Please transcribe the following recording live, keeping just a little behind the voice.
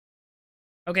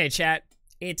Okay, chat.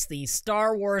 It's the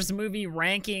Star Wars movie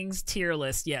rankings tier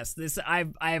list. Yes,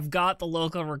 I've got the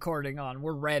local recording on.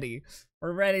 We're ready.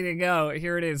 We're ready to go.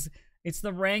 Here it is. It's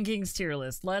the rankings tier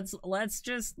list. Let's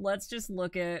just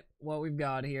look at what we've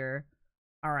got here.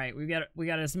 All right, we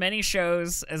got as many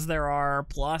shows as there are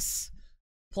plus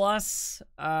the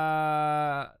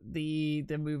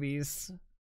movies.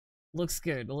 Looks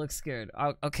good. Looks good.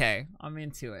 Okay, I'm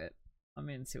into it. I'm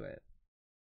into it.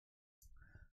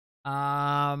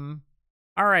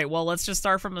 All right, well, let's just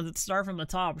start from the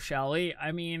top, shall we?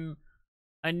 I mean,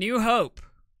 A New Hope.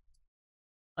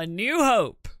 A New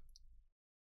Hope.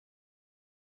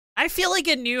 I feel like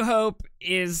A New Hope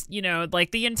is, you know,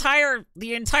 like the entire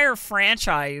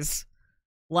franchise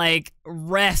like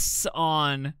rests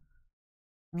on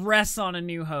A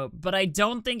New Hope, but I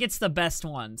don't think it's the best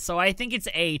one. So I think it's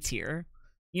A tier.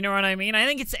 You know what I mean? I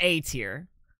think it's A tier.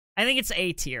 I think it's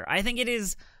A tier. I think it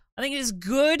is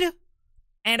good,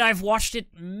 and I've watched it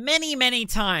many, many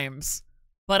times,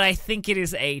 but I think it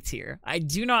is A tier. I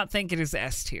do not think it is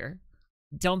S tier.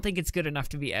 Don't think it's good enough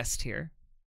to be S tier.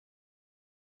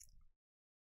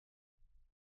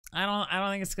 I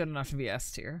don't think it's good enough to be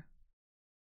S tier.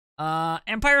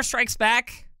 Empire Strikes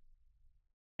Back.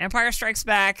 Empire Strikes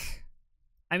Back.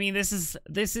 I mean, this is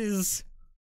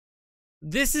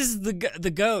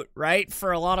the GOAT, right?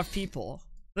 For a lot of people.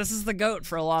 This is the GOAT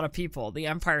for a lot of people, The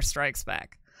Empire Strikes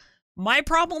Back. My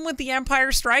problem with The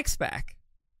Empire Strikes Back,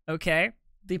 okay?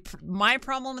 My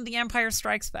problem with The Empire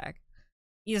Strikes Back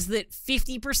is that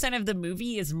 50% of the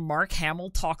movie is Mark Hamill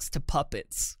talks to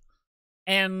puppets.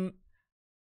 And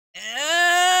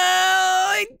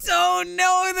I don't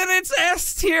know that it's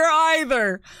S tier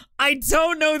either. I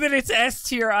don't know that it's S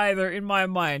tier either in my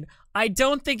mind. I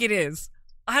don't think it is.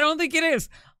 I don't think it is.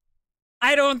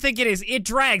 I don't think it is. It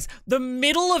drags. The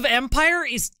middle of Empire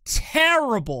is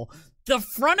terrible. The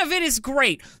front of it is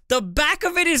great. The back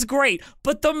of it is great.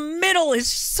 But the middle is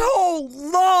so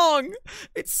long.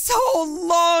 It's so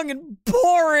long and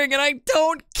boring, and I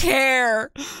don't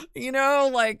care. You know,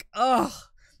 like, ugh.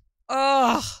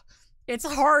 It's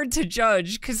hard to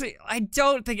judge because I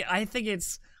think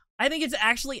it's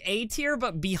actually A tier,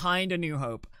 but behind A New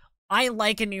Hope. I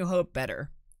like A New Hope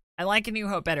better. I like A New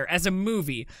Hope better as a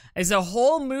movie. As a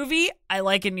whole movie, I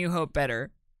like A New Hope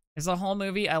better. As a whole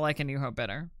movie, I like A New Hope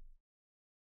better.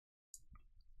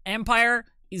 Empire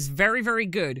is very, very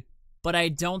good, but I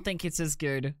don't think it's as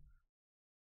good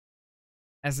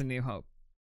as A New Hope.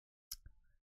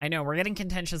 I know, we're getting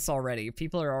contentious already.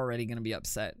 People are already going to be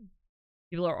upset.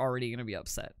 People are already going to be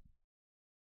upset.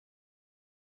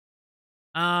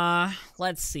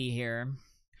 Let's see here.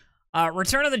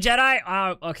 Return of the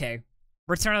Jedi. Okay.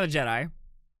 Return of the Jedi.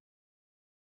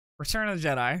 Return of the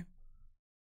Jedi.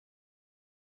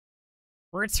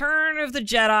 Return of the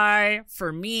Jedi,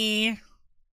 for me,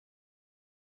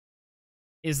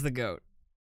 is the GOAT.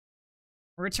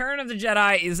 Return of the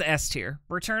Jedi is S tier.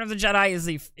 Return of the Jedi is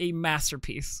a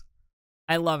masterpiece.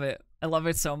 I love it. I love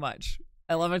it so much.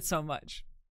 I love it so much.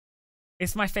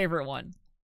 It's my favorite one.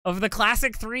 Of the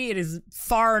classic three, it is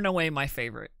far and away my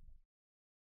favorite.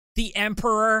 The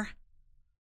Emperor.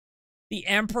 The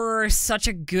Emperor is such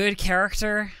a good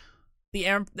character.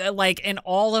 Like, and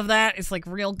all of that is like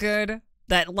real good.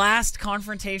 That last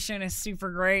confrontation is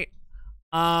super great.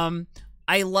 I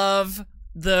love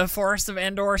the Forest of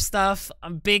Endor stuff.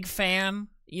 I'm a big fan,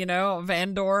 you know, of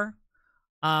Endor.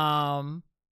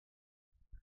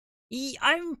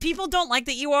 People don't like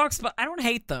the Ewoks, but I don't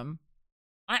hate them.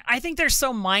 I think they're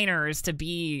so minor as to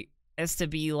be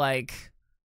like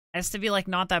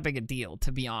not that big a deal,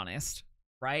 to be honest,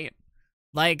 right?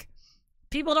 Like,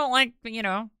 people don't like, you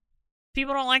know,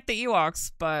 people don't like the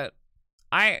Ewoks, but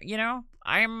I'm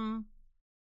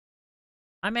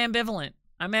ambivalent.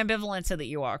 I'm ambivalent to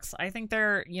the Ewoks. I think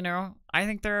they're, you know, I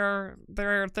think they're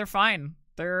fine.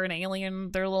 They're an alien,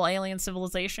 they're a little alien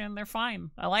civilization. They're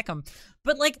fine. I like them.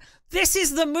 But, like, this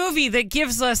is the movie that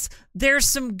gives us there's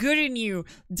some good in you.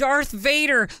 Darth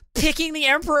Vader picking the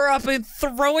Emperor up and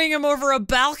throwing him over a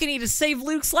balcony to save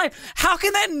Luke's life. How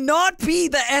can that not be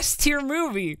the S tier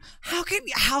movie? How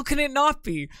can it not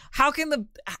be? How can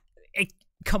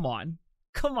come on.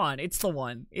 Come on. It's the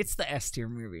one. It's the S tier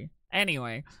movie.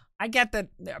 Anyway, I get that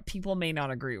people may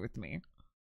not agree with me.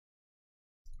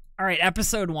 All right,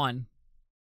 episode 1.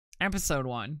 Episode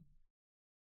 1.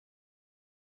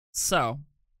 So,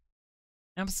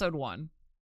 episode 1.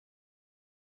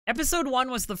 Episode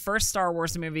 1 was the first Star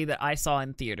Wars movie that I saw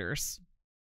in theaters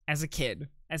as a kid.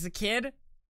 As a kid,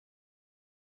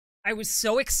 I was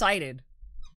so excited.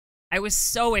 I was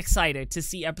so excited to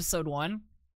see episode 1.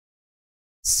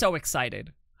 So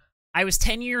excited. I was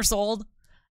 10 years old.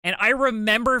 And I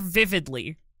remember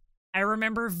vividly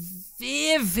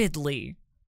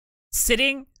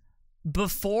sitting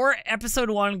before episode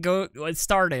 1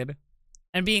 started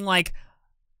and being like,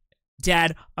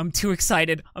 Dad, I'm too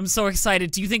excited. I'm so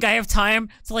excited. Do you think I have time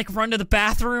to like run to the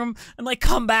bathroom and like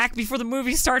come back before the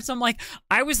movie starts? I'm a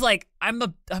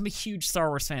huge Star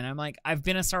Wars fan. I've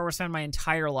been a Star Wars fan my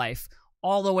entire life,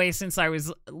 all the way since I was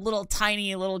a little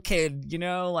tiny little kid, you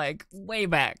know, like way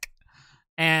back.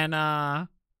 And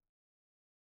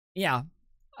yeah,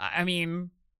 I mean,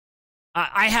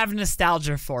 I have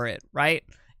nostalgia for it, right?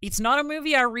 It's not a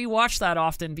movie I rewatch that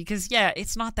often because yeah,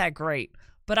 it's not that great.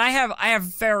 But I have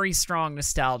very strong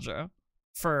nostalgia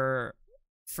for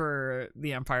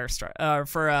the Empire Strike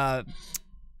for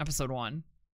episode 1.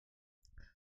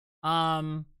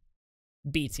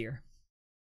 B tier.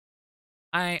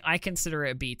 I consider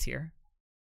it B tier.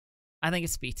 I think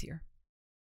it's B tier.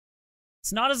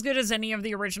 It's not as good as any of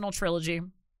the original trilogy,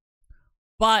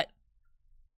 but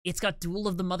it's got Duel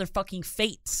of the Motherfucking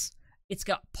Fates. It's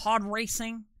got pod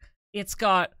racing. It's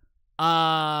got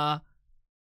I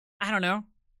don't know.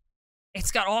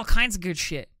 It's got all kinds of good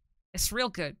shit. It's real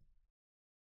good.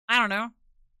 I don't know.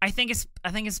 I think it's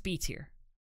B tier.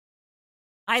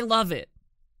 I love it.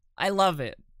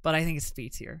 But I think it's B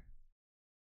tier.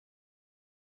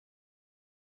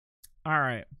 All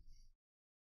right.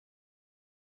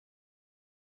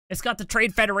 It's got the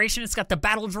Trade Federation. It's got the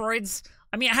battle droids.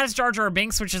 I mean, it has Jar Jar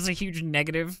Binks, which is a huge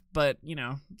negative, but you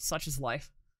know, such is life.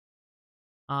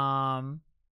 Yeah,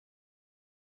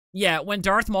 when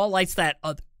Darth Maul lights that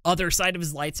other side of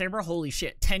his lightsaber, holy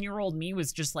shit, 10-year-old me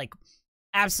was just like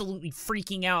absolutely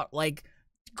freaking out, like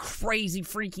crazy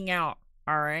freaking out.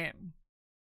 All right.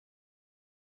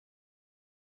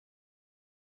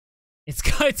 It's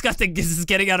got the this is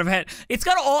getting out of hand. It's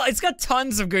got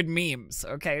tons of good memes.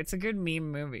 Okay, it's a good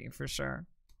meme movie for sure.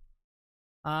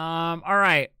 All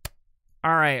right.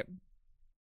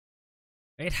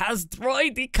 It has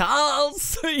droid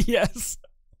decals. Yes.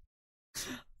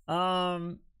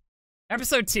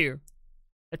 Episode 2,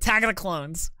 Attack of the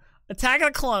Clones. Attack of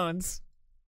the Clones.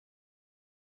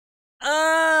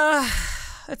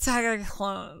 Attack of the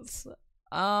Clones.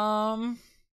 On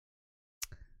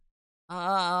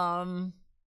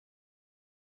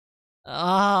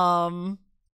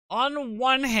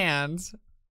one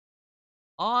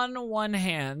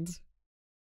hand,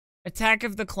 Attack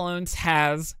of the Clones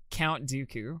has Count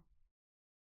Dooku.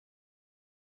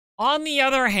 On the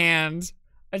other hand,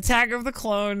 Attack of the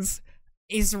Clones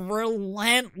is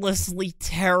relentlessly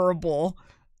terrible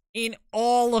in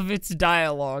all of its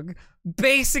dialogue,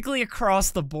 basically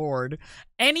across the board.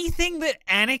 Anything that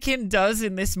Anakin does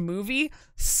in this movie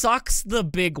sucks the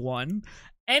big one.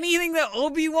 Anything that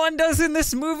Obi-Wan does in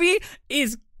this movie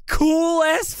is cool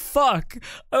as fuck,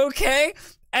 okay?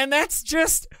 And that's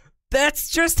just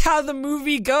how the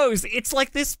movie goes. It's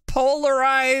like this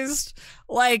polarized,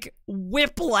 like,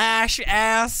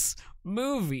 whiplash-ass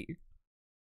movie.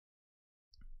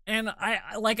 And I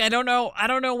don't know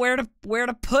where to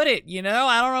put it, you know?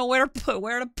 I don't know where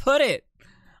to put it.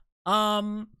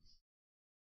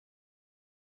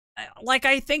 Like,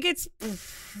 I think it's,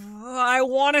 I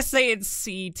want to say it's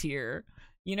C tier.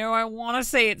 You know, I want to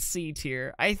say it's C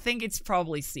tier. I think it's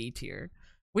probably C tier,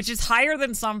 which is higher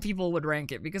than some people would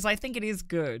rank it because I think it is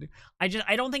good. I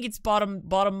don't think it's bottom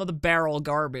of the barrel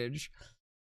garbage,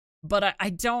 but I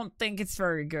don't think it's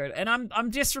very good. And I'm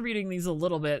distributing these a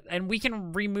little bit, and we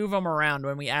can remove them around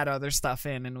when we add other stuff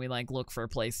in and we like look for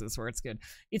places where it's good.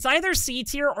 It's either C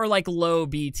tier or like low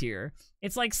B tier.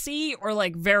 It's like C or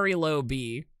like very low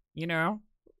B, you know?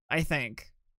 I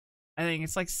think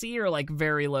it's like C or like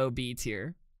very low B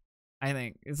tier. I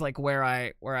think it's like where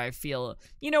I feel,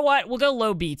 you know what? We'll go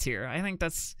low B tier. I think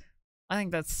that's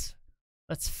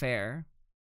fair.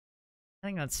 I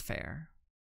think that's fair.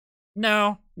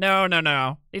 No.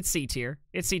 It's C tier.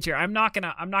 It's C tier. I'm not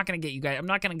gonna get you guys. I'm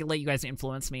not gonna let you guys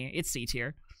influence me. It's C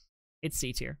tier. It's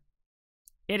C tier.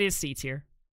 It is C tier.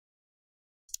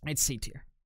 It's C tier.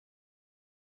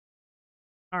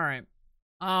 All right.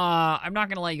 I'm not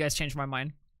gonna let you guys change my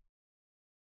mind.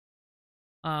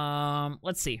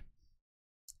 Let's see.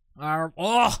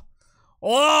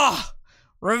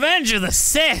 Revenge of the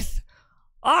Sith.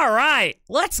 All right,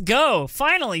 let's go.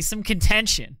 Finally, some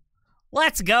contention.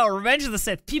 Let's go. Revenge of the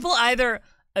Sith. People either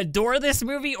adore this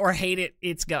movie or hate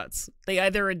its guts. They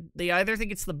either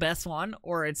think it's the best one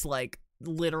or it's like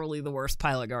literally the worst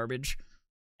pile of garbage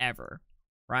ever.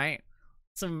 Right?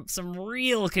 Some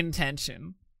real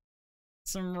contention.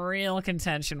 Some real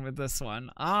contention with this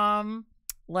one.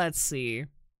 Let's see.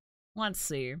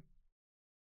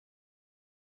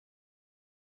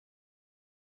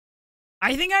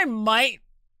 I think I might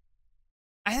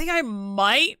I think I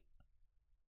might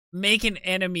make an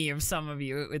enemy of some of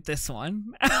you with this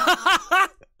one. I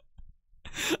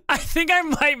think I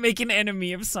might make an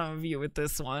enemy of some of you with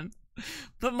this one.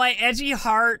 But my edgy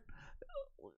heart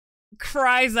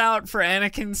cries out for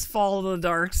Anakin's fall to the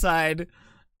dark side,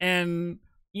 and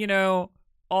you know,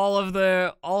 all of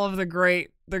the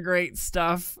great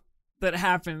stuff that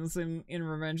happens in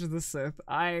Revenge of the Sith.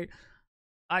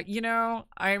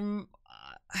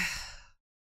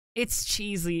 It's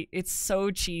cheesy. It's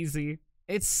so cheesy.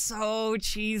 It's so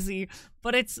cheesy,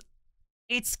 but it's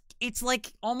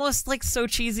like almost like so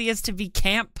cheesy as to be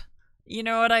camp. You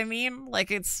know what I mean?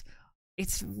 Like it's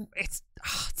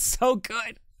so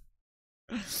good.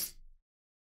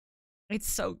 It's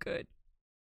so good.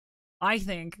 I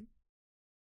think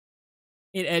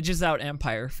it edges out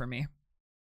Empire for me.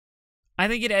 I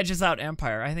think it edges out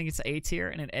Empire. I think it's A tier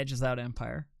and it edges out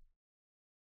Empire.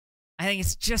 I think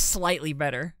it's just slightly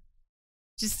better.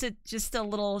 Just a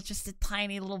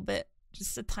tiny little bit.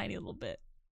 Just a tiny little bit.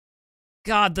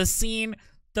 God, the scene,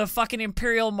 the fucking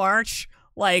Imperial March,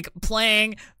 like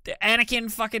playing, the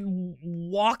Anakin fucking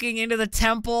walking into the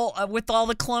temple with all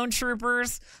the clone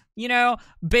troopers, you know,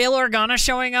 Bail Organa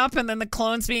showing up and then the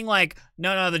clones being like,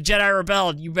 no, the Jedi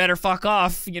rebelled, you better fuck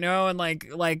off, you know, and like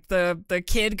the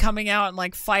kid coming out and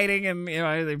like fighting and, you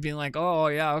know, they're being like, oh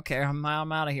yeah, okay, I'm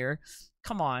out of here.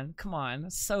 Come on.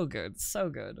 So good, so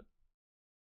good.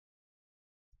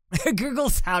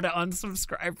 Google's how to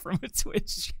unsubscribe from a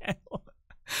Twitch channel.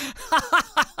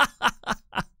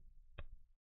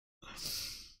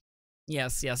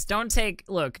 Yes. Don't take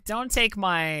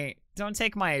my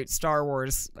Star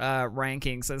Wars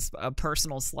rankings as a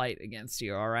personal slight against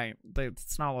you, all right?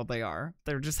 That's not what they are.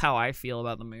 They're just how I feel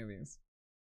about the movies.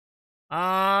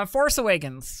 Force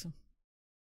Awakens.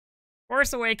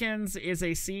 Force Awakens is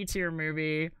a C tier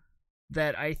movie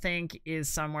that I think is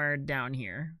somewhere down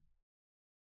here.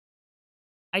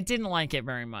 I didn't like it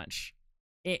very much.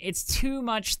 It's too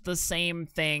much the same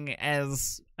thing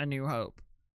as A New Hope.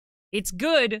 It's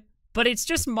good, but it's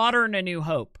just modern A New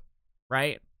Hope,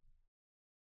 right?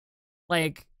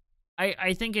 Like,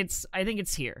 I think it's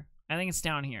here. I think it's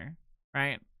down here,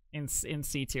 right? In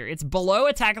C tier. It's below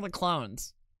Attack of the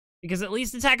Clones, because at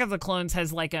least Attack of the Clones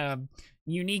has like a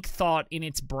unique thought in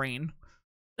its brain.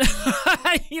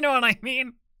 You know what I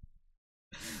mean?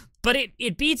 But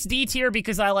it beats D tier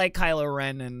because I like Kylo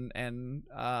Ren and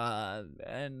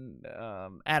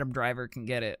Adam Driver can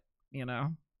get it, you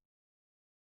know.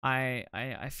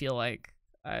 I feel like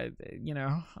I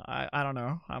don't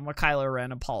know. I'm a Kylo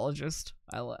Ren apologist.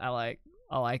 I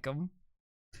like him.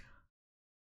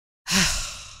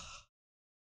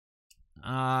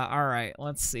 All right,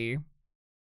 let's see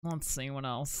what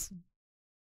else.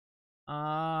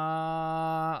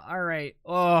 All right.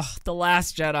 Oh, The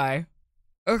Last Jedi.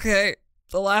 Okay,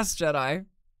 The Last Jedi.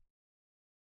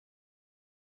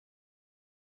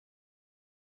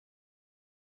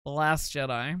 The Last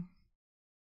Jedi.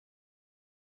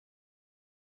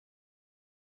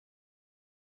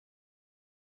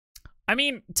 I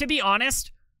mean, to be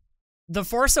honest, The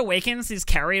Force Awakens is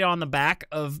carried on the back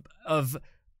of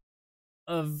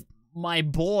my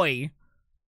boy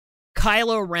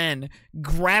Kylo Ren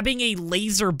grabbing a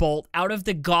laser bolt out of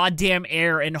the goddamn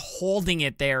air and holding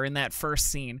it there in that first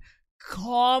scene.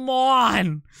 Come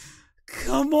on!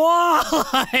 Come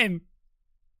on!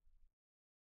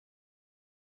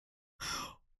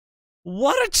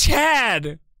 What a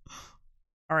Chad!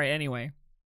 Alright, anyway.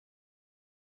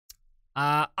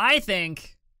 I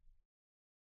think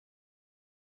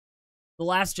The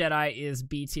Last Jedi is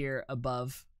B tier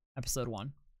above Episode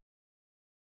 1.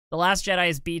 The Last Jedi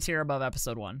is B tier above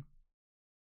Episode 1.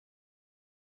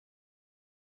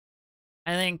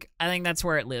 I think that's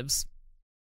where it lives.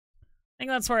 I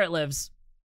think that's where it lives.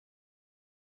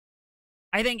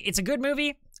 I think it's a good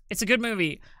movie. It's a good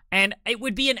movie. And it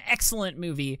would be an excellent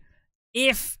movie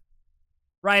if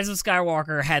Rise of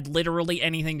Skywalker had literally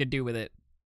anything to do with it.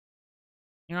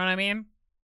 You know what I mean?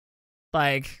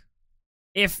 Like,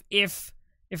 if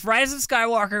Rise of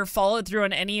Skywalker followed through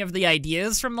on any of the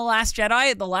ideas from The Last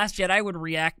Jedi would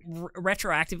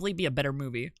retroactively be a better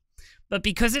movie. But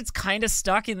because it's kind of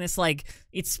stuck in this, like,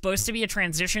 it's supposed to be a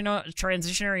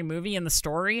transitionary movie in the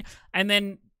story, and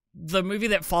then the movie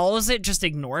that follows it just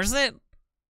ignores it,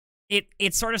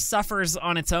 it sort of suffers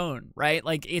on its own, right?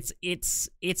 Like, its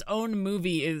own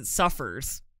movie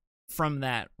suffers from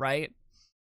that, right?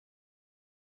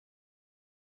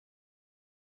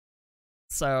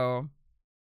 So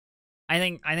I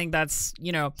think that's,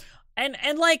 you know, and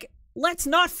like, let's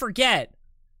not forget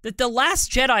that The Last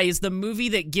Jedi is the movie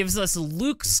that gives us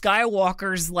Luke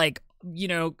Skywalker's, like, you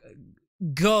know,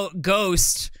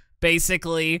 ghost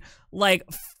basically, like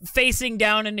facing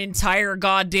down an entire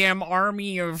goddamn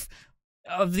army of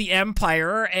the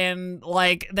Empire, and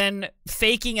like then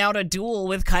faking out a duel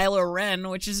with Kylo Ren,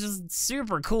 which is just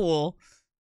super cool.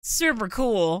 Super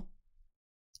cool.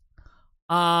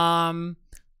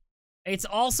 It's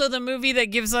also the movie that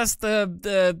gives us the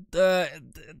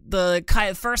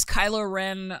first Kylo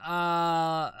Ren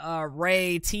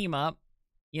Rey team up,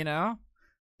 you know?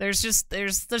 There's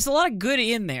a lot of good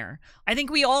in there. I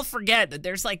think we all forget that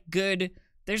there's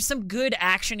some good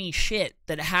action-y shit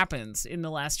that happens in The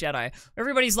Last Jedi.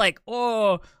 Everybody's like,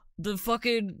 oh, the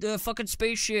fucking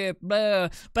spaceship, blah.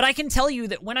 But I can tell you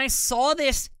that when I saw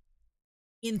this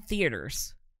in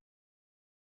theaters,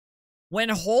 when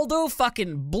Holdo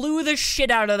fucking blew the shit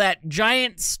out of that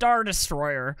giant Star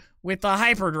Destroyer with the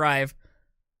hyperdrive,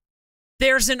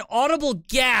 there's an audible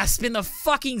gasp in the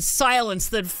fucking silence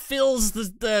that fills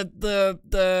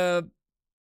the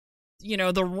you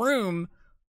know, the room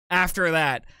after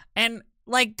that. And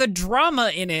like the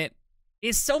drama in it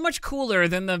is so much cooler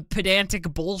than the pedantic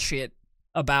bullshit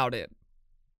about it,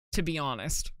 to be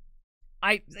honest.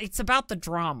 It's about the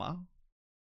drama.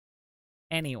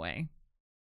 Anyway.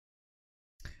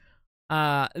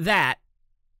 That,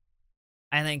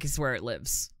 I think, is where it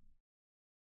lives.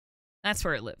 That's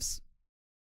where it lives.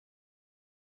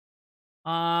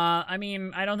 I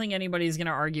mean, I don't think anybody's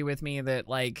gonna argue with me that,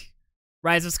 like,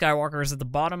 Rise of Skywalker is at the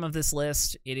bottom of this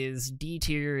list. It is D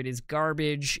tier, it is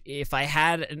garbage. If I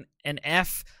had an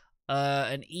F,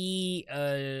 an E,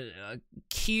 a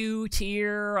Q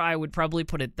tier, I would probably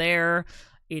put it there.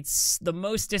 It's the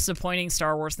most disappointing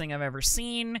Star Wars thing I've ever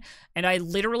seen, and I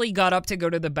literally got up to go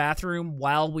to the bathroom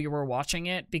while we were watching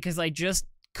it because I just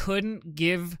couldn't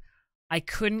give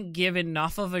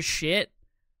enough of a shit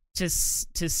to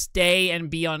stay and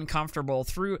be uncomfortable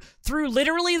through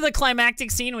literally the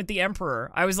climactic scene with the Emperor.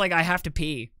 I was like, I have to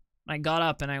pee. I got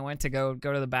up and I went to go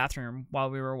to the bathroom while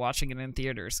we were watching it in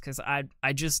theaters because I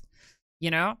just,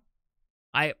 you know,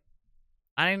 I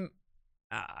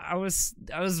was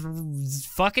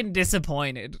fucking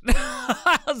disappointed.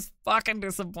 I was fucking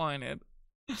disappointed.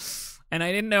 And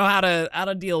I didn't know how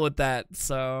to deal with that.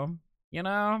 So, you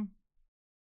know.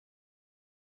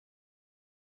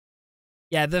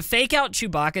 Yeah, the fake out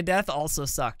Chewbacca death also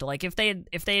sucked. Like if they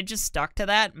had just stuck to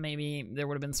that, maybe there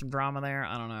would have been some drama there.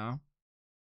 I don't know.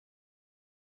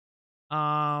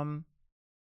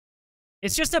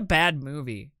 It's just a bad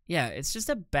movie. Yeah, it's just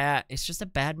a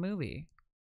bad movie.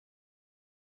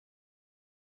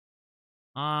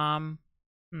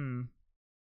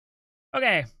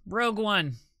 Okay, Rogue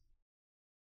One.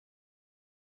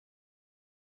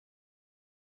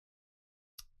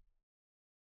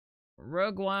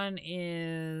 Rogue One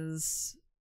is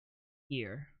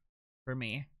here for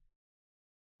me.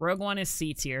 Rogue One is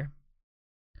C tier.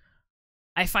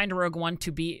 I find Rogue One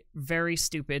to be very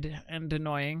stupid and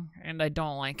annoying, and I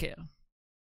don't like it.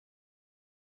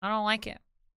 I don't like it.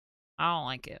 I don't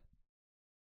like it.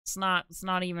 It's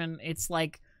not even, it's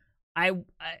like, I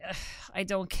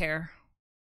don't care.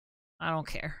 I don't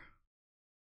care.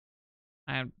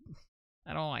 I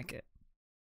don't like it.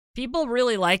 People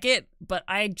really like it, but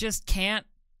I just can't.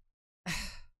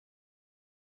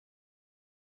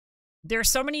 There's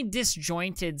so many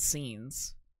disjointed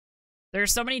scenes.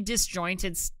 There's so many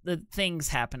disjointed things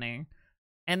happening.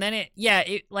 And then it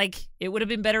would have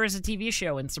been better as a TV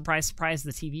show, and surprise, surprise,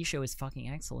 the TV show is fucking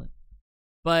excellent.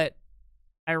 But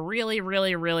I really,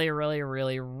 really, really, really,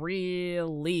 really,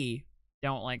 really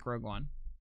don't like Rogue One.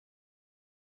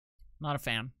 Not a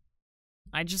fan.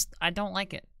 I don't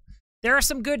like it. There are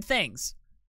some good things.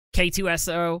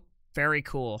 K2SO, very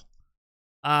cool.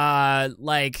 What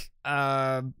do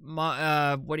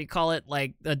you call it?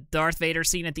 Like the Darth Vader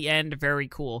scene at the end, very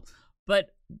cool. But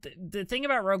the thing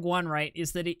about Rogue One, right,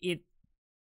 is that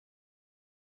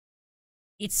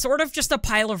it's sort of just a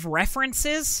pile of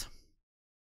references.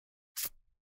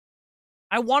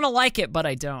 I want to like it, but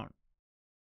I don't.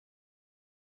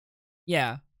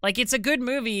 Yeah, like it's a good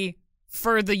movie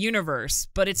for the universe,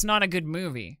 but it's not a good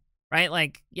movie. Right?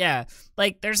 Like, yeah.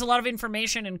 Like, there's a lot of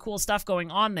information and cool stuff going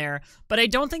on there, but I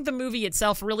don't think the movie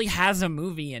itself really has a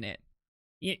movie in it.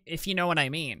 If you know what I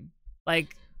mean.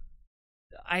 Like,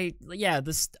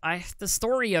 the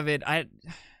story of it, I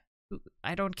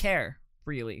don't care,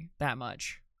 really, that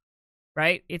much.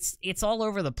 Right? It's all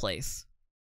over the place.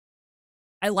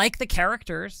 I like the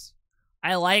characters.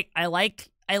 I like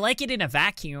it in a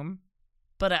vacuum,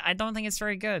 but I don't think it's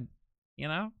very good, you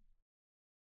know?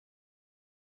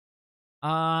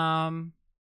 All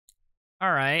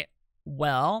right.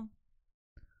 Well,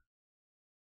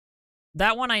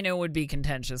 that one I know would be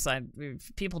contentious.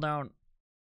 People don't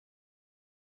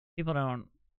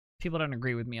People don't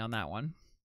agree with me on that one.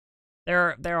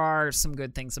 There are some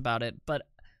good things about it, but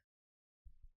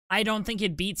I don't think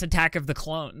it beats Attack of the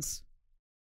Clones.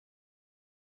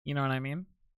 You know what I mean?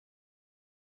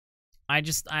 I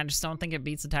just don't think it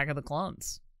beats Attack of the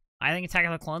Clones. I think Attack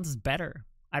of the Clones is better.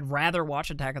 I'd rather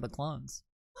watch Attack of the Clones.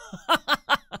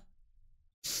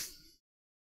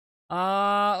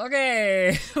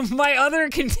 Okay. my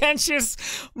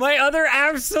other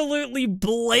absolutely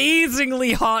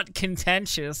blazingly hot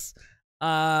contentious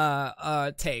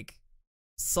take.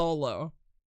 Solo.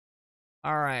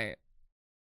 All right.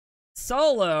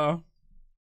 Solo.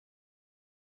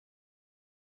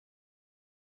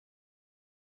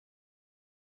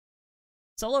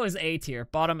 Solo is A tier,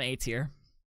 bottom A tier.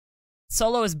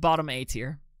 Solo is bottom A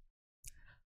tier.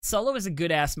 Solo is a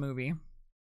good-ass movie.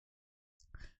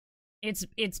 It's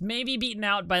maybe beaten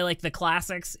out by, like, the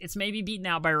classics. It's maybe beaten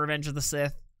out by Revenge of the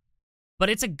Sith. But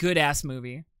it's a good-ass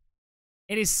movie.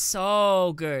 It is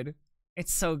so good.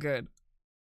 It's so good.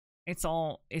 It's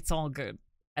all good.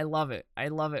 I love it. I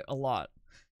love it a lot.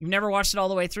 You've never watched it all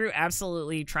the way through?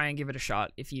 Absolutely try and give it a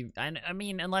shot. If you, I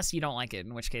mean, unless you don't like it,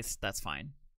 in which case that's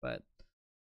fine. But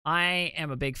I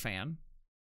am a big fan.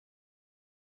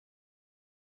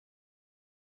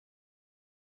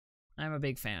 I'm a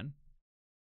big fan.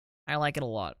 I like it a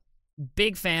lot.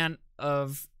 Big fan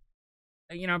of,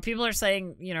 you know, people are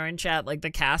saying, you know, in chat, like,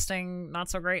 the casting, not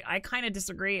so great. I kind of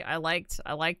disagree. I liked it.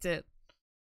 I liked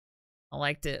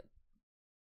it.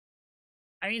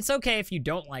 I mean, it's okay if you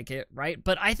don't like it, right?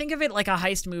 But I think of it like a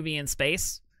heist movie in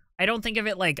space. I don't think of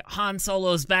it like Han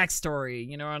Solo's backstory,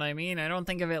 you know what I mean? I don't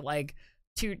think of it like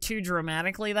too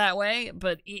dramatically that way,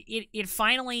 but it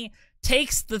finally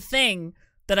takes the thing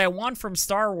that I want from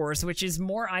Star Wars, which is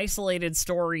more isolated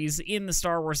stories in the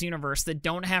Star Wars universe that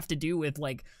don't have to do with,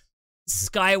 like,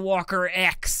 Skywalker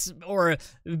X or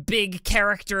big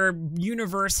character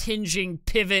universe hinging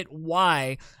pivot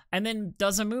Y, and then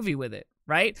does a movie with it,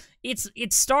 right? It's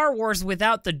Star Wars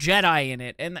without the Jedi in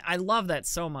it, and I love that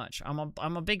so much.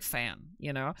 I'm a big fan,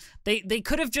 you know? They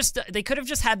could have just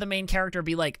had the main character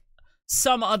be like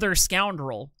some other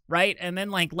scoundrel, right? And then,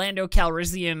 like, Lando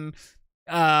Calrissian,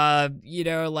 you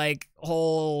know, like,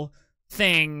 whole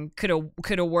thing could have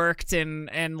worked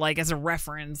and like as a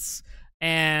reference,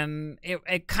 and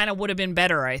it kind of would have been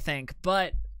better, I think.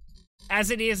 But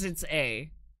as it is, it's A.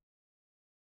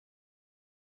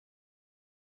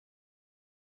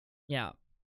 Yeah.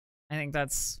 I think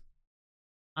that's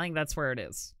where it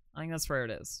is.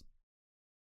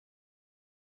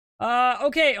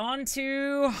 Okay, on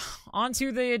to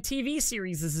the TV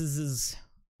series.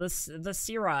 The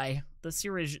series.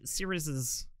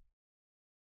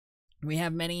 We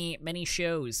have many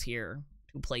shows here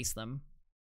to place them.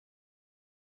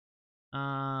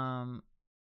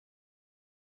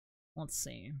 Let's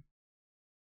see.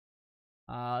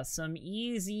 Some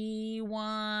easy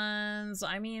ones.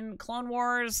 I mean, Clone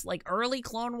Wars, like early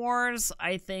Clone Wars,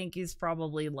 I think is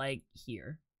probably like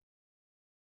here.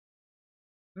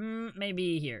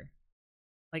 Maybe here.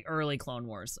 Like early Clone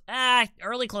Wars.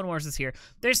 Early Clone Wars is here.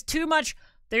 There's too much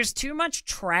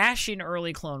trash in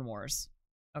early Clone Wars.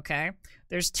 Okay?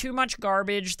 There's too much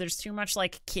garbage. There's too much,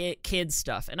 like, kid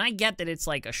stuff. And I get that it's,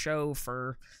 like, a show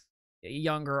for a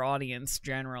younger audience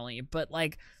generally. But,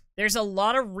 like, there's a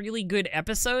lot of really good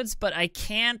episodes, but I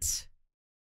can't,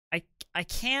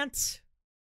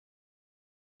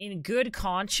 in good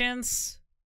conscience,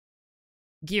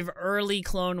 give early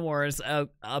Clone Wars a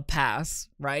pass,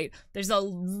 right? There's a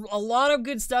lot of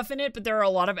good stuff in it, but there are a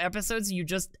lot of episodes you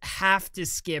just have to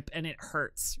skip, and it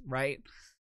hurts, right?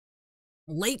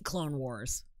 Late Clone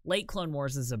Wars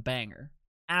is a banger.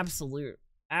 Absolute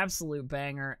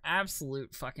banger.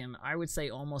 Absolute fucking, I would say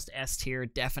almost S tier,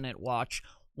 definite watch.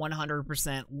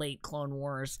 100% late Clone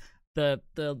Wars. The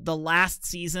last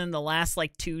season, the last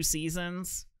like 2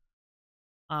 seasons.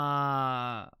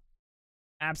 Absolutely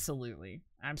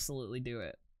do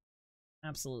it.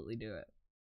 Absolutely do it.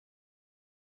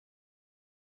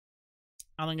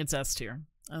 I think it's S tier.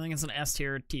 I think it's an S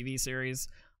tier TV series.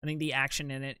 I think the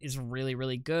action in it is really,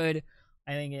 really good.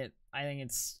 I think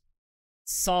it's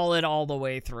solid all the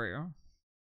way through.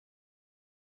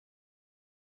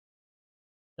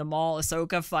 The Maul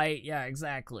Ahsoka fight, yeah,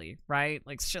 exactly, right?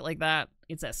 Like shit like that.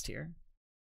 It's S tier.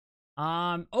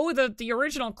 Oh, the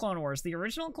original Clone Wars. The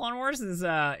original Clone Wars is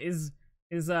I'm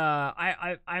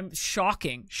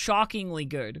shockingly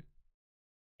good.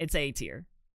 It's A tier.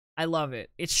 I love it.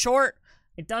 It's short.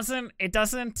 It doesn't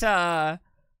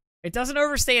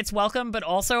overstay its welcome, but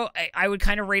also I would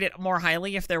kind of rate it more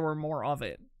highly if there were more of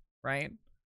it, right?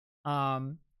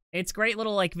 It's great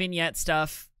little like vignette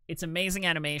stuff. It's amazing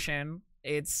animation.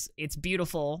 It's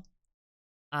beautiful.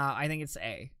 I think it's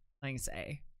A. I think it's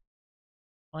A.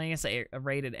 I think it's a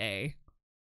rated A.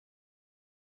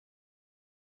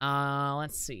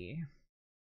 Let's see.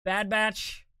 Bad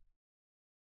Batch.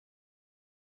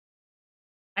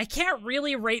 I can't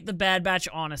really rate the Bad Batch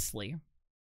honestly.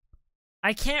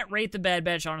 I can't rate the Bad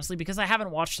Batch honestly because I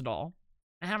haven't watched it all.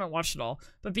 I haven't watched it all.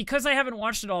 But because I haven't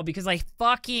watched it all, because I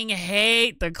fucking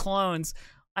hate the clones.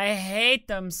 I hate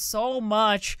them so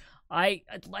much. I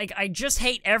just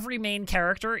hate every main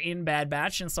character in Bad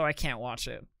Batch, and so I can't watch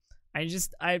it.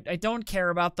 I don't care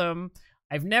about them.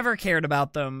 I've never cared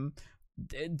about them.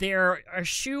 They're a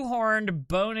shoehorned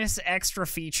bonus extra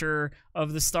feature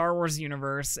of the Star Wars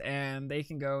universe, and they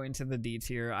can go into the D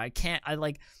tier.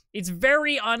 It's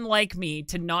very unlike me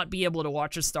to not be able to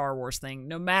watch a Star Wars thing,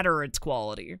 no matter its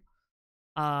quality.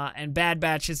 And Bad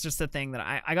Batch is just a thing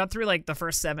that I got through like the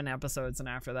first 7 episodes, and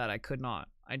after that I could not.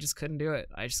 I just couldn't do it.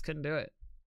 I couldn't do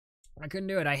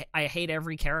it. I hate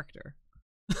every character.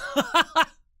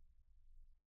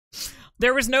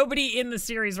 There was nobody in the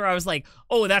series where I was like,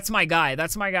 "Oh, that's my guy.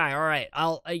 That's my guy. All right,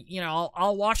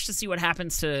 I'll watch to see what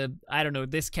happens to, I don't know,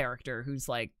 this character who's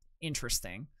like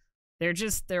interesting."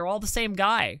 They're all the same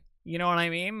guy. You know what I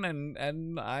mean?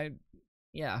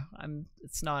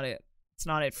 It's not it. It's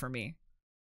not it for me.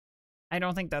 I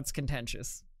don't think that's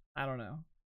contentious. I don't know.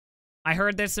 I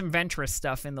heard there's some Ventress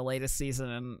stuff in the latest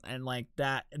season, and like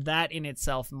that in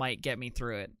itself might get me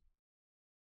through it.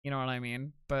 You know what I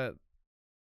mean? But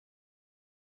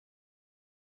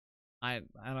I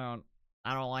don't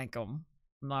like them.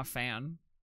 I'm not a fan.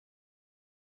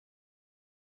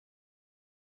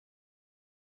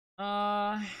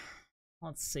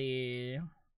 Let's see.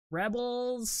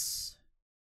 Rebels.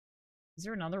 Is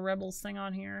there another Rebels thing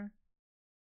on here?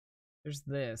 There's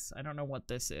this. I don't know what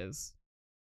this is.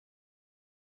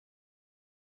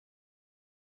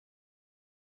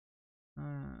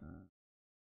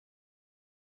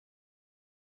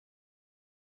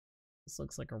 This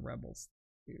looks like a Rebels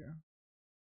here.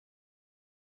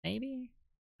 Maybe?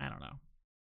 I don't know.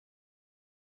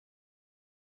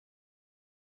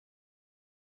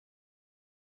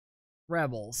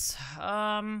 Rebels.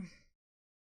 Oh,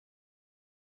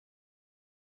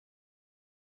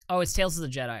 it's Tales of the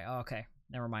Jedi. Oh, okay.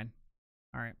 Never mind.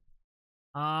 All right.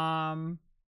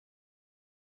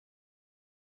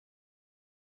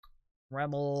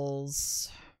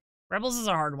 Rebels. Rebels is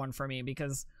a hard one for me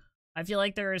because I feel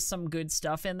like there is some good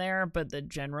stuff in there, but that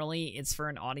generally it's for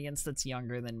an audience that's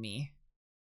younger than me.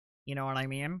 You know what I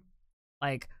mean?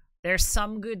 Like, there's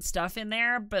some good stuff in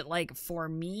there, but like for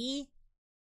me,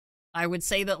 I would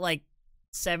say that like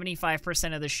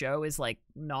 75% of the show is like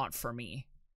not for me.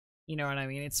 You know what I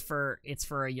mean? It's for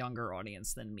a younger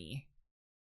audience than me.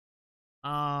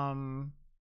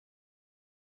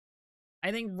 I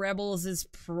think Rebels is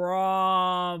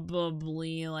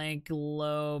probably like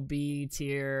low B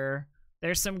tier.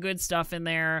 There's some good stuff in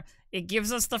there. It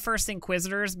gives us the first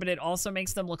Inquisitors, but it also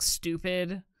makes them look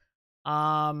stupid.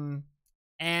 And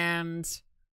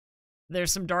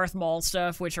there's some Darth Maul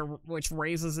stuff which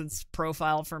raises its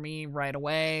profile for me right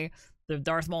away. The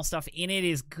Darth Maul stuff in it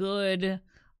is good.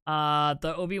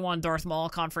 The Obi-Wan Darth Maul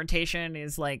confrontation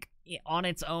is like on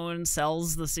its own,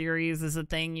 sells the series as a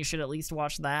thing. You should at least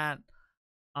watch that.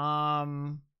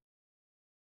 Thrawn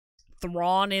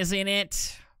is in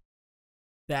it.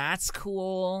 That's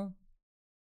cool.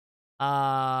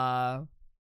 Yeah.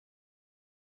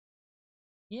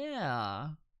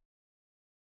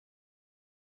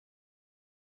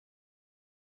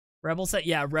 Rebels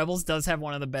does have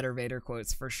one of the better Vader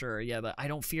quotes for sure. Yeah, I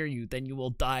don't fear you, then you will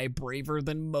die braver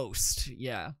than most.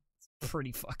 Yeah. It's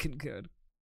pretty fucking good.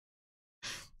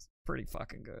 It's pretty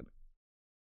fucking good.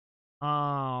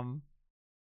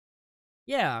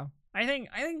 Yeah, I think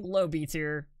low B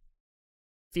tier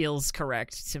feels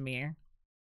correct to me.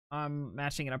 I'm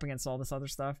matching it up against all this other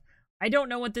stuff. I don't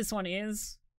know what this one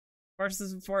is.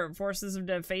 Faces of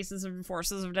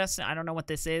Destiny. I don't know what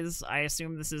this is. I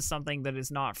assume this is something that is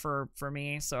not for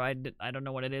me, so I don't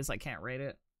know what it is. I can't rate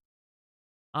it.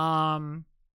 Mandalorian.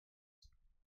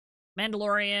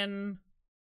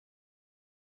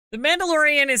 The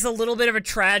Mandalorian is a little bit of a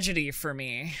tragedy for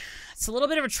me. It's a little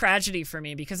bit of a tragedy for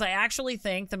me because I actually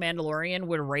think The Mandalorian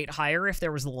would rate higher if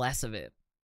there was less of it.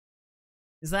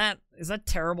 Is that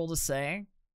terrible to say?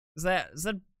 Is that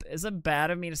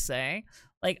bad of me to say?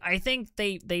 Like, I think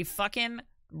they fucking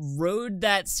rode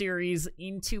that series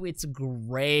into its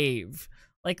grave.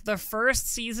 Like, the first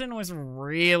season was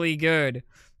really good.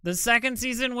 The second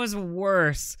season was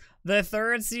worse. The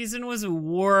third season was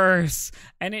worse.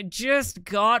 And it just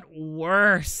got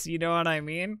worse. You know what I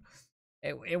mean?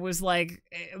 It was like,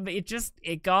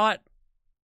 it got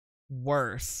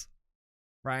worse.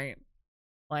 right?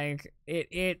 Like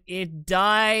it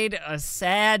died a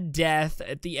sad death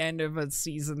at the end of a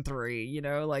season 3, you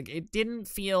know? Like it didn't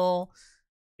feel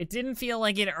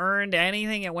like it earned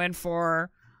anything it went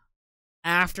for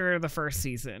after the first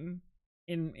season,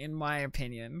 in my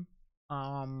opinion.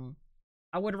 I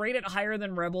would rate it higher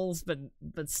than Rebels,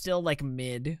 but still like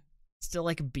mid. Still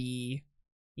like B,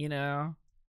 you know?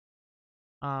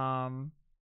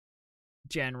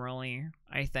 Generally,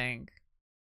 I think.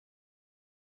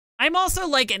 I'm also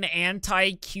like an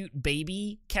anti-cute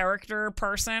baby character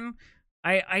person.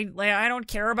 I don't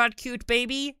care about cute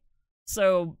baby.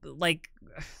 So like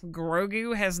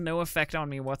Grogu has no effect on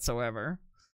me whatsoever.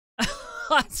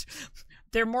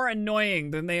 They're more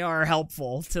annoying than they are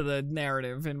helpful to the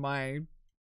narrative in my,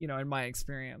 in my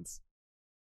experience.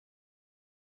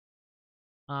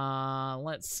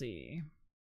 Let's see.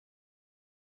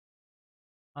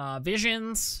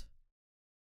 Visions.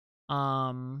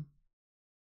 I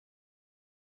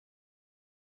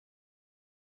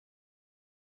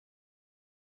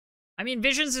mean,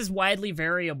 Visions is widely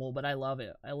variable, but I love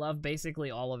it. I love basically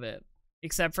all of it.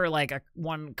 Except for like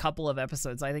one couple of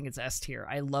episodes. I think it's S tier.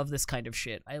 I love this kind of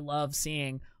shit. I love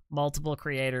seeing multiple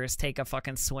creators take a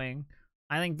fucking swing.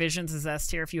 I think Visions is S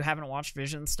tier. If you haven't watched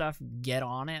Visions stuff, get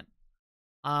on it.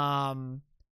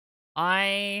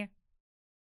 My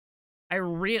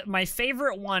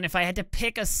favorite one, if I had to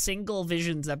pick a single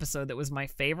Visions episode that was my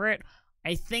favorite,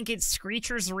 I think it's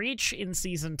Screecher's Reach in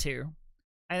season 2.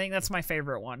 I think that's my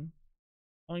favorite one.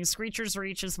 I think Screecher's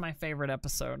Reach is my favorite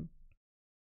episode.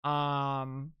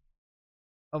 Of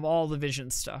all the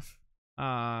Vision stuff.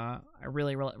 I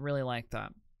really, really, really like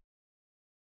that.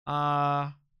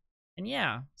 And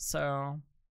yeah, so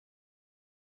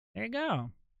there you go.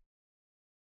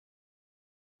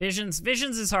 Visions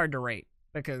is hard to rate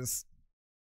because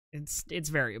it's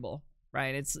variable,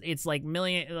 right? It's like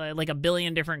a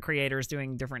billion different creators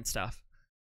doing different stuff.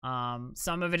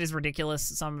 Some of it is ridiculous,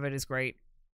 some of it is great.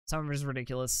 Some of it is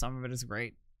ridiculous, some of it is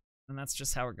great. And that's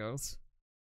just how it goes.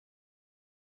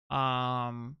 Book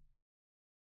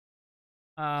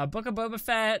of Boba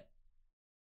Fett.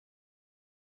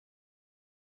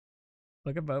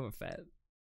 Book of Boba Fett.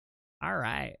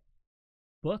 Alright.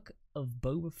 Book of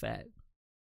Boba Fett.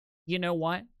 You know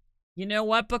what? You know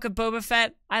what, Book of Boba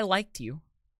Fett? I liked you.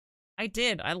 I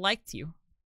did. I liked you.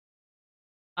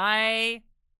 I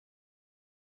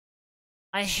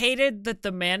hated that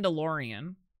the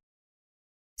Mandalorian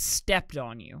stepped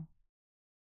on you.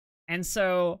 And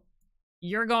so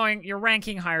you're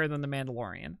ranking higher than the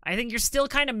Mandalorian. I think you're still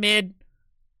kind of mid,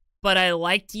 but I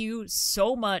liked you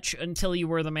so much until you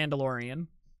were the Mandalorian.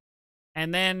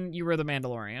 And then you were the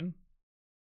Mandalorian.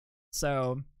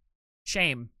 So,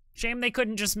 shame. Shame they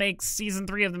couldn't just make season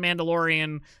 3 of The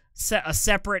Mandalorian a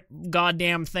separate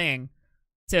goddamn thing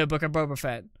to Book of Boba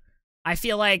Fett. I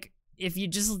feel like if you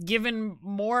just given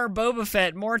more Boba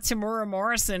Fett, more Temuera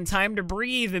Morrison time to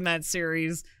breathe in that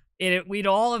series, we'd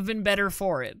all have been better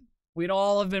for it. We'd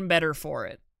all have been better for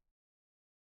it.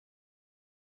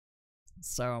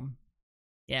 So,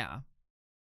 yeah.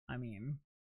 I mean,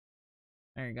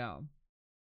 there you go.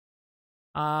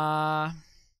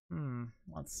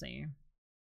 Let's see.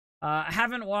 I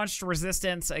haven't watched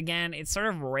Resistance. Again, it's sort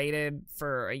of rated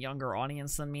for a younger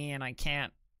audience than me, and I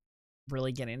can't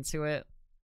really get into it.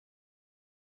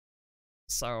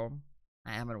 So,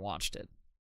 I haven't watched it.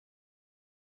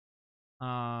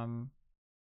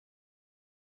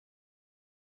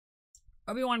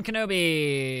 Obi-Wan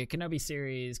Kenobi. Kenobi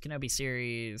series.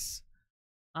 Kenobi.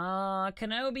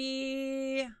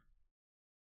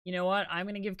 You know what? I'm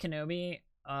gonna give Kenobi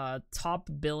top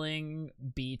billing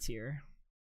B tier.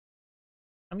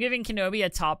 I'm giving Kenobi a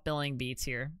top billing B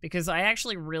tier because I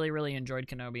actually really, really enjoyed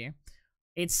Kenobi.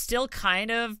 It's still kind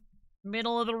of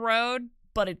middle of the road,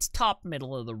 but it's top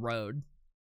middle of the road.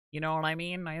 You know what I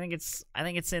mean? I think it's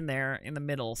in there in the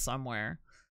middle somewhere.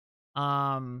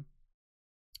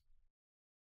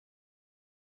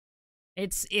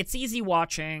 It's easy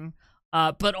watching,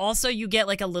 but also you get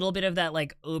like a little bit of that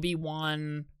like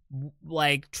Obi-Wan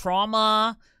like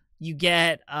trauma. You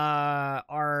get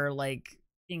our like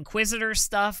Inquisitor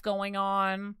stuff going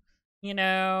on, you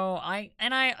know. I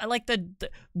like the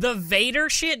Vader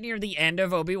shit near the end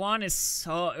of Obi-Wan is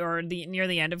so, or near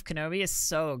the end of Kenobi is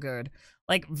so good.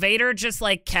 Like Vader just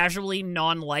like casually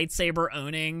non-lightsaber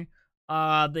owning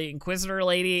the Inquisitor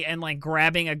lady and like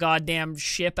grabbing a goddamn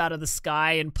ship out of the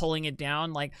sky and pulling it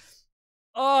down, like,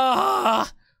 oh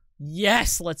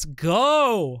yes, let's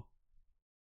go,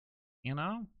 you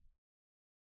know.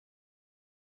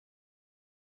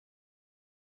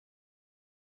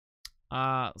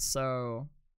 So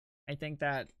I think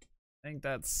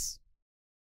that's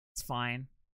It's fine,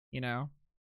 you know?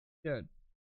 Good.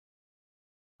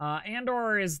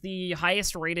 Andor is the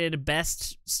highest rated,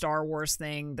 best Star Wars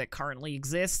thing that currently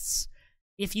exists.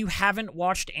 If you haven't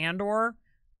watched Andor,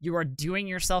 you are doing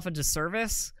yourself a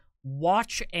disservice.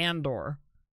 Watch Andor.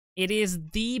 It is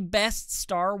the best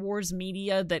Star Wars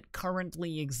media that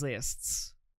currently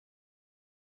exists.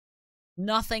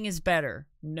 Nothing is better.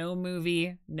 No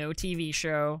movie, no TV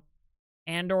show.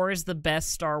 Andor is the best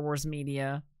Star Wars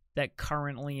media that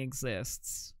currently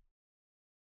exists.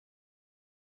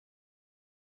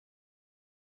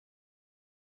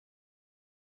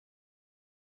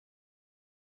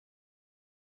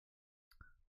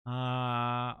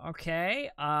 Okay.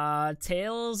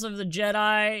 Tales of the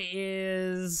Jedi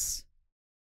is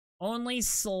only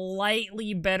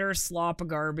slightly better slop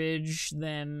garbage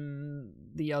than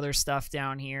the other stuff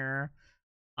down here.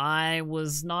 I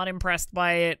was not impressed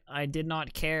by it. I did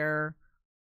not care.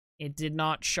 It did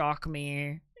not shock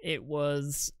me. It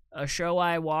was a show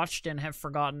I watched and have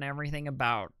forgotten everything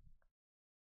about.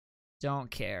 Don't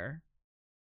care.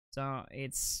 So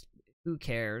it's, who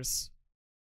cares?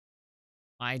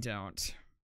 I don't.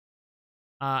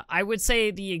 I would say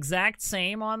the exact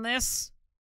same on this.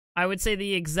 I would say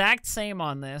the exact same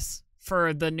on this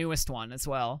for the newest one as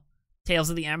well.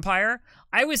 Tales of the Empire.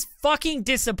 I was fucking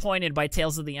disappointed by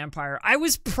Tales of the Empire. I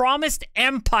was promised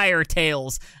Empire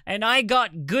Tales, and I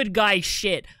got good guy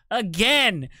shit.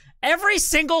 Again, every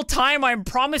single time I'm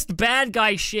promised bad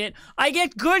guy shit, I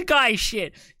get good guy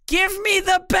shit. Give me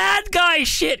the bad guy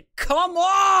shit. Come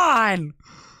on.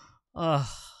 Ugh.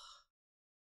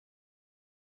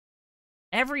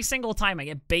 Every single time I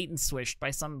get bait and switched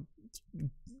by some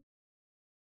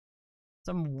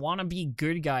wannabe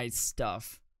good guy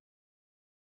stuff.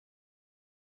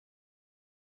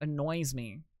 Annoys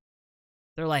me.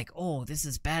 They're like, oh, this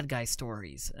is bad guy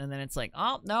stories. And then it's like,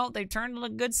 oh, no, they turned to the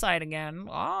good side again.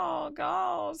 Oh,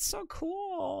 God, it's so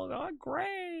cool. Oh,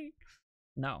 great.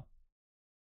 No.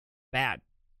 Bad.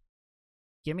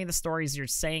 Give me the stories you're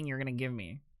saying you're going to give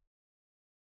me.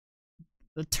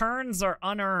 The turns are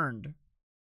unearned.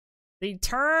 The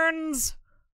turns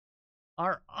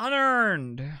are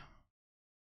unearned.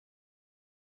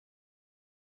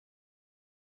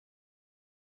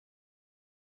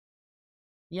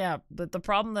 Yeah, but the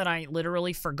problem that I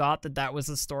literally forgot that that was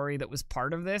a story that was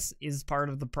part of this is part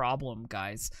of the problem,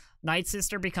 guys. Night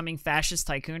Sister becoming fascist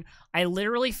tycoon. I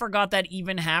literally forgot that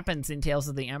even happens in Tales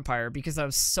of the Empire because I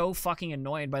was so fucking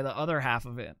annoyed by the other half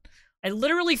of it. I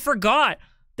literally forgot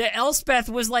that Elspeth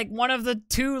was like one of the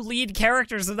two lead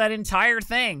characters of that entire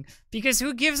thing. Because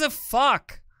who gives a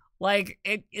fuck? Like,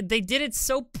 they did it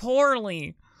so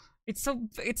poorly. It's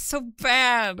so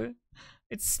bad.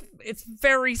 It's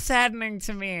very saddening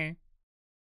to me.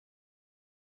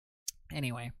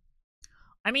 Anyway.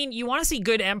 I mean, you want to see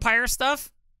good Empire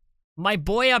stuff? My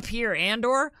boy up here,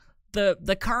 Andor,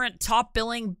 the current top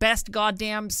billing, best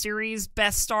goddamn series,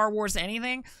 best Star Wars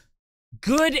anything.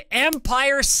 Good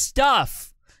Empire stuff.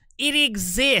 It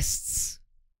exists.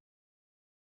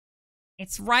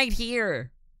 It's right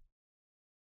here.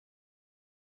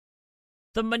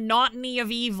 The monotony of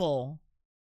evil.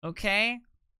 Okay?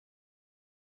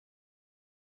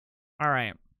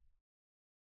 Alright.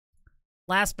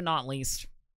 Last but not least,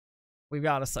 we've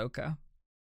got Ahsoka.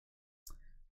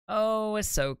 Oh,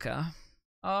 Ahsoka.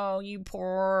 Oh, you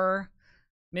poor,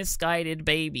 misguided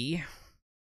baby.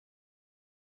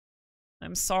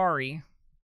 I'm sorry.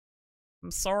 I'm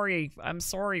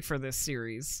sorry for this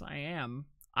series. I am.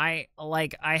 I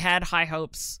had high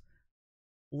hopes.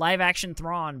 Live action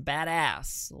Thrawn,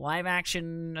 badass. Live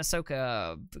action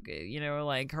Ahsoka, you know,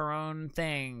 like her own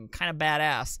thing, kind of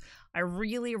badass. I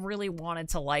really, really wanted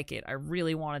to like it. I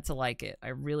really wanted to like it. I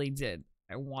really did.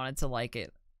 I wanted to like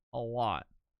it a lot.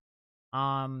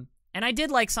 And I did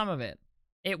like some of it.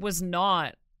 It was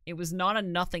not a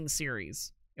nothing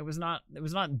series. It was not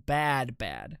bad,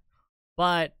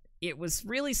 but it was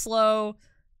really slow.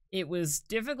 It was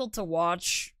difficult to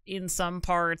watch in some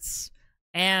parts,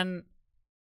 and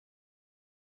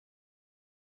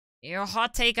you know,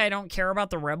 hot take, I don't care about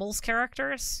the Rebels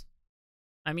characters.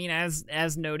 I mean,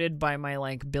 as noted by my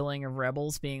like billing of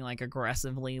Rebels being like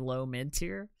aggressively low mid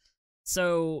tier.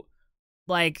 So,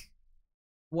 like,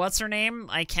 what's her name?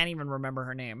 I can't even remember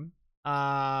her name.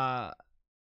 Kind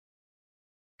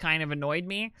of annoyed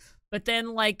me. But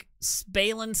then, like,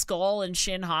 Baylan Skoll and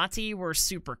Shin Hati were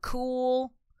super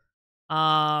cool.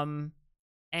 And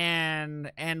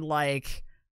like,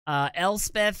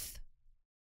 Elspeth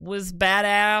was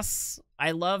badass.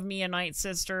 I love me a Night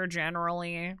Sister,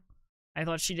 generally. I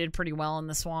thought she did pretty well in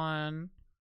this one.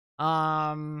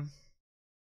 What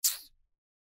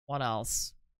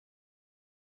else?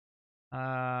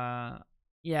 Yeah,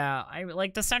 I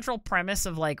like the central premise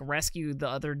of like rescue the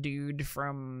other dude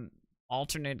from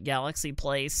alternate galaxy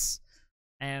place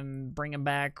and bring him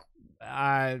back.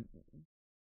 I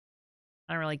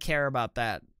don't really care about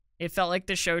that. It felt like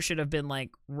the show should have been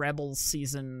like Rebels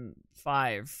season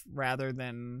 5 rather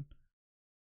than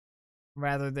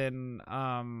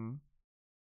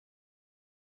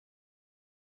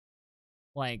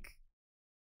like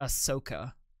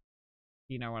Ahsoka.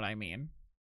 You know what I mean?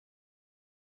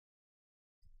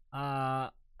 I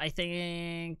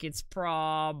think it's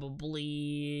probably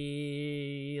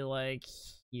like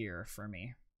here for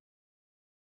me.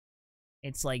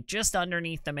 It's like just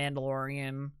underneath The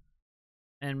Mandalorian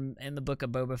and the Book of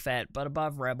Boba Fett, but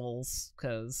above Rebels,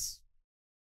 because,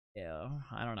 yeah,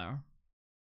 I don't know.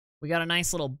 We got a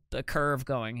nice little curve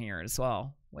going here as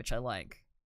well, which I like.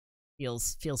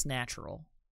 Feels natural.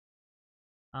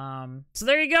 So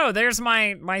there you go. There's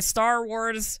my Star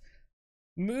Wars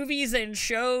movies and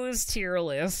shows tier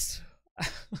list.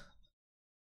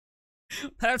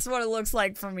 That's what it looks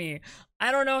like for me.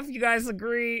 I don't know if you guys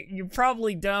agree. You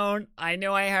probably don't. I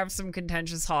know I have some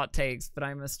contentious hot takes, but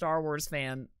I'm a Star Wars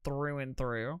fan through and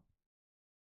through.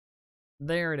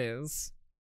 There it is.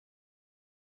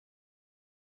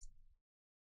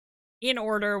 In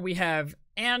order, we have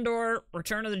Andor,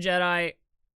 Return of the Jedi,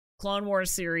 Clone Wars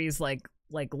series, like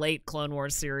late Clone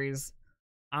Wars series,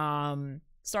 Star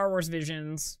Wars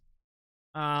Visions,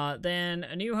 then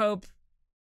A New Hope,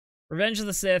 Revenge of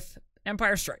the Sith,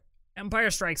 Empire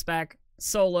Strikes Back,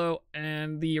 Solo,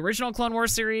 and the original Clone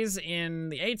Wars series in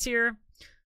the A tier.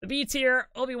 The B tier,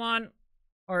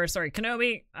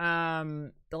 Kenobi,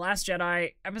 The Last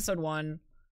Jedi, Episode 1,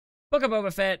 Book of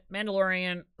Boba Fett,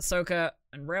 Mandalorian, Ahsoka,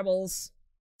 and Rebels.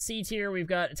 C tier, we've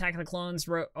got Attack of the Clones,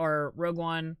 Rogue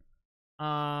One.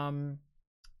 I'm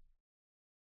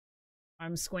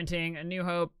squinting. A New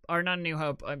Hope, or not A New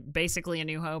Hope, basically A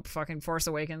New Hope, fucking Force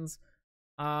Awakens.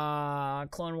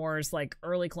 Clone Wars, like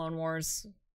early Clone Wars.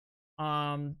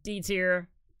 D tier,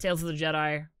 Tales of the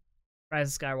Jedi,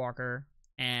 Rise of Skywalker,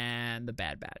 and The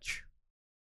Bad Batch.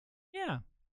 Yeah.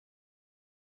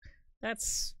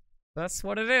 That's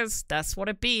what it is. That's what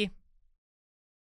it be.